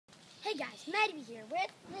Hey guys, MattyB here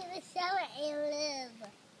with Sarah and Liv.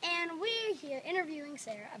 And we're here interviewing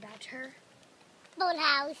Sarah about her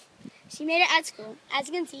Birdhouse. She made it at school. As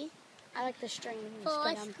you can see, I like the string.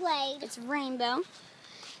 Fourth grade. It's rainbow.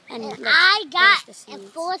 And I got in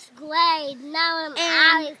fourth grade. Now I'm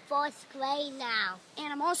out in fourth grade now.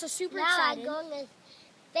 And I'm also super now excited. Now I'm going to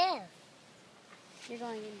fifth. You're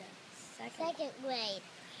going into second grade.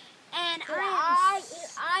 And so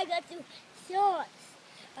I got to shorts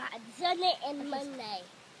Sunday and Monday.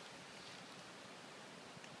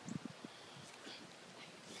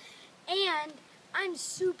 And I'm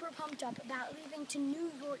super pumped up about leaving to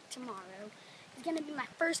New York tomorrow. It's going to be my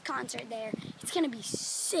first concert there. It's going to be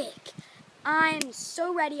sick. I'm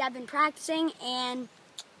so ready. I've been practicing. And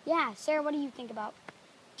yeah, Sarah, what do you think about?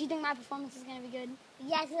 Do you think my performance is going to be good?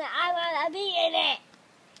 Yes, and I want to be in it.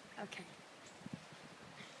 Okay.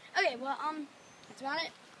 Okay, well, that's about it.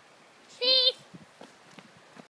 Peace.